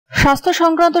স্বাস্থ্য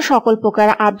সংক্রান্ত সকল প্রকার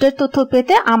আপডেট তথ্য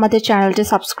পেতে আমাদের চ্যানেলটি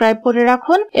সাবস্ক্রাইব করে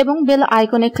রাখুন এবং বেল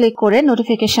আইকনে ক্লিক করে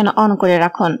নোটিফিকেশন অন করে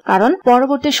রাখুন, কারণ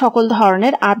পরবর্তী সকল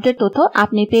ধরনের আপডেট তথ্য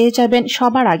আপনি পেয়ে যাবেন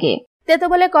সবার আগে। তেতো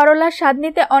বলে করলার স্বাদ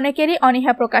নিতে অনেকেরই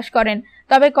অনীহা প্রকাশ করেন,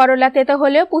 তবে করলা তেতো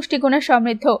হলেও পুষ্টিগুণে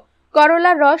সমৃদ্ধ।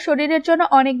 করলার রস শরীরের জন্য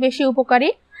অনেক বেশি উপকারী।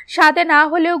 স্বাদে না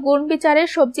হলেও গুণ বিচারে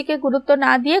সবজিকে গুরুত্ব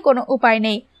না দিয়ে কোনো উপায়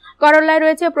নেই। করলায়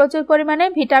রয়েছে প্রচুর পরিমাণে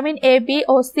vitamin A, B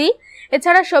O C.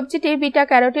 এছাড়া সবজিটি beta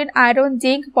carotene, iron,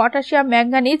 zinc, potassium,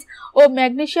 manganese ও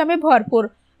ম্যাগনেসিয়ামে ভরপুর।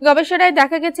 গবেষণায়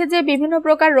দেখা গেছে যে বিভিন্ন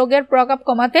প্রকার রোগের প্রকোপ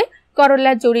কমাতে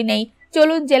করলার জুড়ি নেই।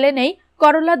 চলুন জেনে নেই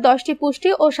করলার 10টি পুষ্টি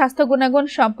ও স্বাস্থ্য গুণাগুণ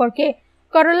সম্পর্কে।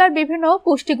 করলার বিভিন্ন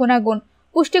পুষ্টি গুণাগুণ।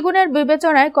 পুষ্টিগুণের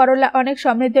বিবেচনায় করলা অনেক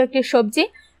সমৃদ্ধ একটি সবজি।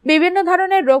 বিভিন্ন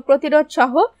ধরনের রোগ প্রতিরোধ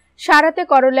সহ সারাতে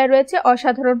করলায় রয়েছে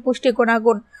অসাধারণ পুষ্টি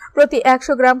গুণাগুণ। প্রতি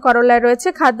 100 গ্রাম করলায় রয়েছে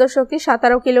খাদ্য শক্তি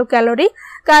 17 kilo calorie,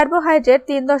 carbohydrate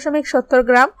 3.70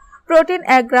 gram, protein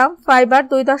 1 gram, fibre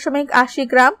 2.80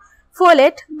 gram,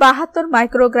 folate 72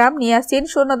 microgram, niacin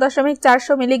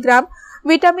 0.400 milligram,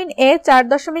 vitamin A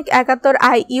 4.71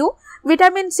 IU,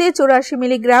 vitamin C 84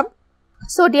 milligram,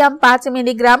 sodium 5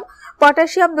 milligram,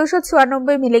 potassium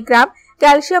 296 milligram,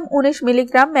 calcium 19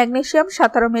 milligram, magnesium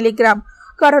 17 milligram.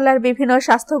 করলার বিভিন্ন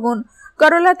স্বাস্থ্যগুণ।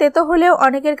 করলা তেতো হলেও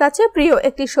অনেকের কাছে প্রিয়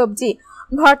একটি সবজি।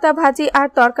 ভর্তা, ভাজি আর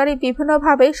তরকারি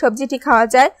বিভিন্নভাবে সবজিটি খাওয়া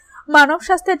যায়। মানব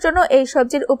স্বাস্থ্যের জন্য এই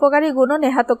সবজির উপকারী গুণও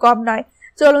নেহাত কম নয়।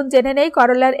 চলুন জেনে নেই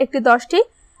করলার একটি 10টি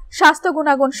স্বাস্থ্য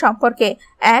গুণাগুণ সম্পর্কে।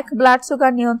 1. ব্লাড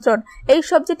সুগার নিয়ন্ত্রণ। এই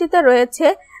সবজিটিতে রয়েছে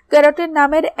ক্যারোটিন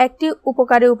নামের একটি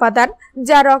উপকারী উপাদান,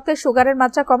 যা রক্তে সুগারের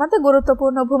মাত্রা কমাতে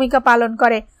গুরুত্বপূর্ণ ভূমিকা পালন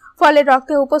করে। ফলে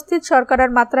রক্তে উপস্থিত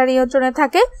শর্করার মাত্রা নিয়ন্ত্রণে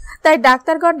থাকে। তাই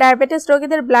ডাক্তারগণ ডায়াবেটিস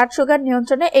রোগীদের ব্লাড সুগার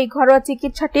নিয়ন্ত্রণে এই ঘরোয়া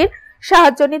চিকিৎসাটির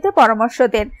সাহায্য নিতে পরামর্শ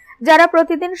দেন। যারা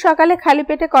প্রতিদিন সকালে খালি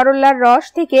পেটে করলার রস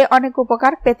থেকে অনেক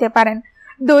উপকার পেতে পারেন।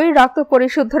 2. রক্ত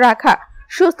পরিশুদ্ধ রাখা।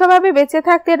 সুস্থভাবে বেঁচে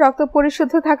থাকতে রক্ত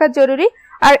পরিশুদ্ধ থাকা জরুরি,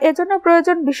 আর এজন্য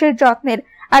প্রয়োজন বিশেষ যত্নের।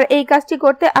 আর এই কাজটি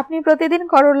করতে আপনি প্রতিদিন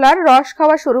করলার রস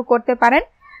খাওয়া শুরু করতে পারেন,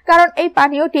 কারণ এই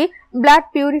পানীয়টি ব্লাড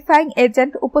পিউরিফাইং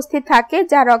এজেন্ট উপস্থিত থাকে,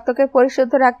 যা রক্তকে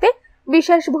পরিশুদ্ধ রাখতে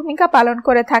বিশেষ ভূমিকা পালন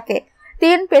করে থাকে।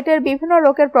 3. পেটের বিভিন্ন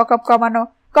রোগের প্রকোপ কমানো।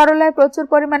 করলায় প্রচুর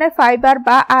পরিমাণে ফাইবার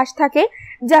বা আঁশ থাকে,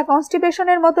 যা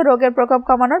কনস্টিপেশনের মতো রোগের প্রকোপ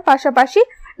কমানোর পাশাপাশি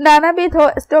নানাবিধ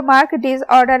স্টোমাক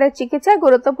ডিসঅর্ডারের চিকিৎসায়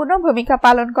গুরুত্বপূর্ণ ভূমিকা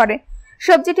পালন করে।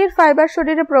 সবজিটির ফাইবার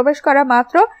শরীরে প্রবেশ করা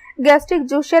মাত্র গ্যাস্ট্রিক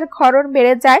জুসের ক্ষরণ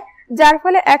বেড়ে যায়, যার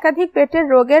ফলে একাধিক পেটের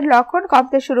রোগের লক্ষণ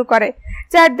কমতে শুরু করে।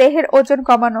 4. দেহের ওজন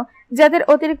কমানো। যাদের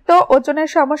অতিরিক্ত ওজনের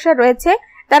সমস্যা রয়েছে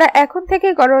তারা এখন থেকে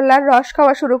করলার রস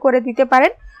খাওয়া শুরু করে দিতে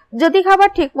পারেন। যদি খাবার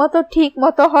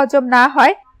ঠিকমতো হজম না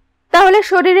হয় তাহলে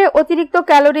শরীরে অতিরিক্ত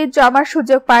ক্যালোরি জমার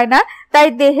সুযোগ পায় না, তাই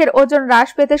দেহের ওজন হ্রাস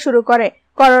পেতে শুরু করে।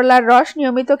 করলার রস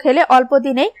নিয়মিত খেলে অল্প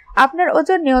দিনেই আপনার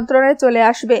ওজন নিয়ন্ত্রণে চলে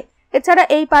আসবে। এছাড়া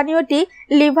এই পানীয়টি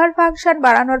লিভার ফাংশন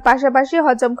বাড়ানোর পাশাপাশি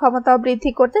হজম ক্ষমতাও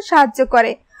বৃদ্ধি করতে সাহায্য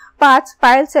করে। 5.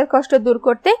 পাইলসের কষ্ট দূর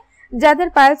করতে। যাদের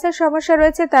পাইলসের সমস্যা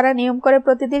রয়েছে তারা নিয়ম করে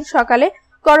প্রতিদিন সকালে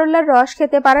করলার রস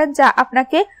খেতে পারেন, যা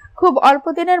আপনাকে খুব অল্প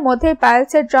দিনের মধ্যেই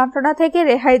পাইলসের যন্ত্রণা থেকে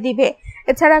রেহাই দিবে।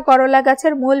 এছাড়া করলা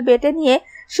গাছের মূল বেটে নিয়ে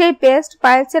সেই পেস্ট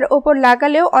পাইলসের ওপর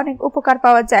লাগালেও অনেক উপকার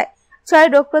পাওয়া যায়। 6.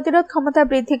 রোগ প্রতিরোধ ক্ষমতা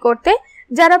বৃদ্ধি করতে।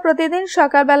 যারা প্রতিদিন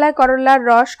সকালবেলায় করলার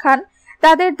রস খান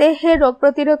তাদের দেহে রোগ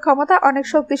প্রতিরোধ ক্ষমতা অনেক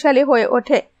শক্তিশালী হয়ে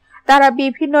ওঠে। তারা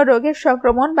বিভিন্ন রোগের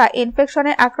সংক্রমণ বা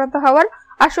ইনফেকশনে আক্রান্ত হওয়ার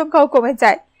আশঙ্কাও কমে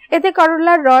যায়। এতে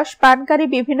করলার রস পানকারী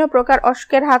বিভিন্ন প্রকার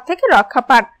অসুখের হাত থেকে রক্ষা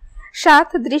পান। 7.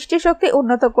 দৃষ্টিশক্তি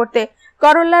উন্নত করতে।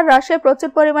 করলার রসে প্রচুর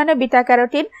পরিমাণে বিটা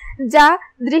ক্যারোটিন, যা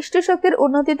দৃষ্টিশক্তির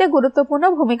উন্নতিতে গুরুত্বপূর্ণ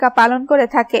ভূমিকা পালন করে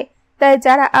থাকে। তাই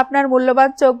যারা আপনার মূল্যবান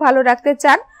চোখ ভালো রাখতে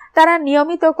চান তারা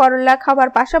নিয়মিত করলা খাবার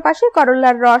পাশাপাশি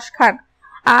করলার রস খান।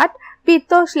 8.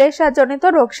 পিত্ত শ্লেষ্মাজনিত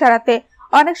রোগ সারাতে।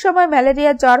 অনেক সময়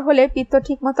ম্যালেরিয়া জ্বর হলে পিত্ত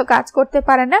ঠিকমতো কাজ করতে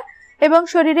পারে না এবং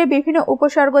শরীরে বিভিন্ন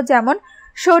উপসর্গ যেমন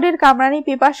শরীর কামড়ানি,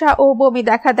 পিপাসা ও বমি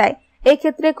দেখা দেয়।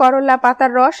 এক্ষেত্রে করলা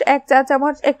পাতার রস 1 চা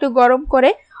চামচ একটু গরম করে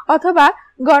অথবা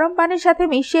গরম পানির সাথে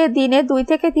মিশিয়ে দিনে 2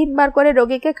 থেকে 3 বার করে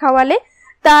রোগীকে খাওয়ালে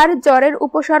তার জ্বরের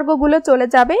উপসর্গগুলো চলে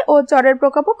যাবে ও জ্বরের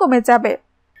প্রকোপও কমে যাবে।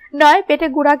 9. পেটে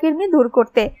গুঁড়াকৃমি দূর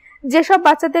করতে। যেসব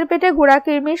বাচ্চাদের পেটে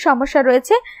গুঁড়াকৃমির সমস্যা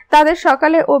রয়েছে তাদের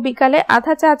সকালে ও বিকালে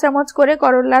আধা চা চামচ করে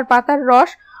করলার পাতার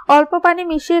রস অল্প পানি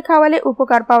মিশিয়ে খাওয়ালে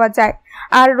উপকার পাওয়া যায়।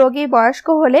 আর রোগী বয়স্ক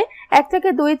হলে 1 থেকে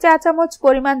 2 চা চামচ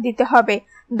পরিমাণ দিতে হবে।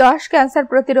 10. ক্যান্সার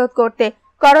প্রতিরোধ করতে।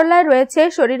 করলায় রয়েছে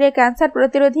শরীরে ক্যান্সার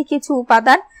প্রতিরোধী কিছু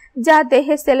উপাদান, যা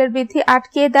দেহে সেলের বৃদ্ধি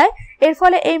আটকিয়ে দেয়। এর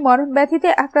ফলে এই মরণ ব্যাধিতে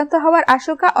আক্রান্ত হওয়ার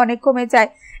আশঙ্কা অনেক কমে যায়।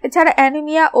 এছাড়া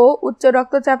অ্যানিমিয়া ও উচ্চ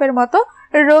রক্তচাপের মতো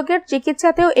রোগের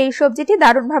চিকিৎসাতেও এই সবজিটি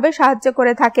দারুণভাবে সাহায্য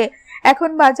করে থাকে। এখন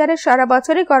বাজারে সারা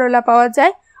বছরই করলা পাওয়া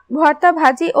যায়। ভর্তা,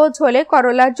 ভাজি ও ঝোলে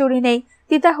করলার জুড়ি নেই।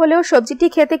 তিতা হলেও সবজিটি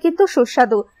খেতে কিন্তু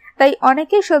সুস্বাদু। তাই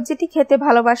অনেকেই সবজিটি খেতে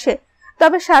ভালোবাসে।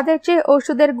 তবে স্বাদের চেয়ে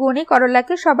ওষুধের গুণই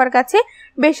করলাকে সবার কাছে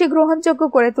বেশি গ্রহণযোগ্য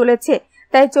করে তুলেছে।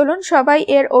 তাই চলুন সবাই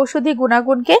এর ঔষধি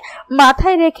গুণাগুণকে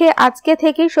মাথায় রেখে আজকে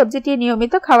থেকেই সবজিটি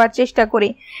নিয়মিত খাওয়ার চেষ্টা করি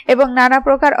এবং নানা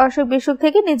প্রকার অসুখ বিসুখ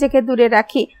থেকে নিজেকে দূরে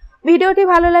রাখি। ভিডিওটি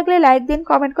ভালো লাগলে লাইক দিন,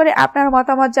 কমেন্ট করে আপনার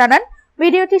মতামত জানান,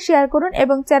 ভিডিওটি শেয়ার করুন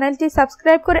এবং চ্যানেলটি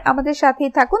সাবস্ক্রাইব করে আমাদের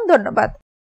সাথেই থাকুন। ধন্যবাদ।